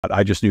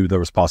I just knew there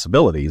was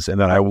possibilities, and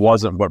that I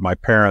wasn't what my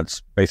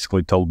parents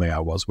basically told me I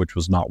was, which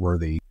was not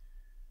worthy.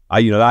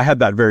 I had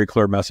that very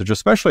clear message,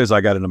 especially as I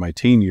got into my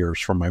teen years,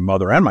 from my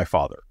mother and my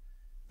father,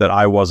 that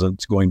I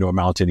wasn't going to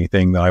amount to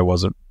anything, that I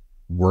wasn't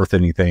worth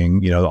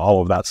anything,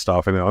 all of that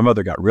stuff. I mean, my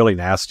mother got really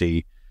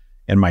nasty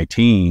in my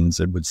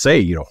teens and would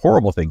say,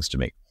 horrible things to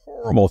me.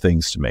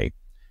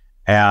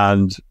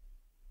 And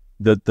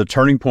the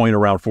turning point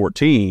around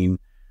 14,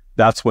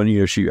 that's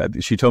when,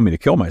 she told me to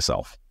kill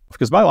myself,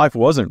 because my life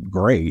wasn't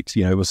great.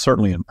 It was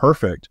certainly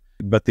imperfect,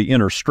 but the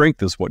inner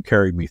strength is what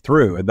carried me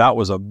through. And that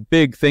was a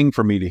big thing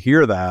for me to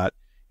hear that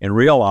and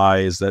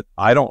realize that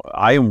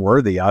I am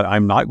worthy.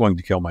 I'm not going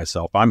to kill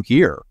myself. I'm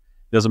here.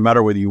 It doesn't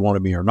matter whether you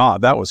wanted me or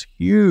not. That was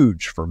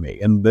huge for me.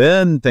 And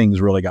then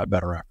things really got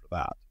better after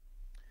that,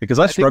 because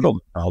I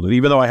struggled in childhood.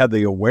 Even though I had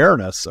the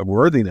awareness of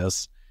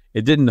worthiness,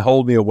 it didn't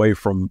hold me away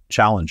from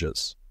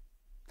challenges.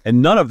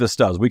 And none of this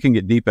does. We can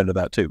get deep into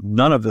that too.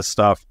 None of this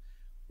stuff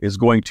is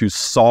going to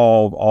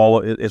solve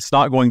it's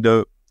not going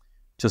to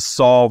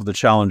solve the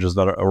challenges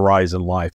that arise in life.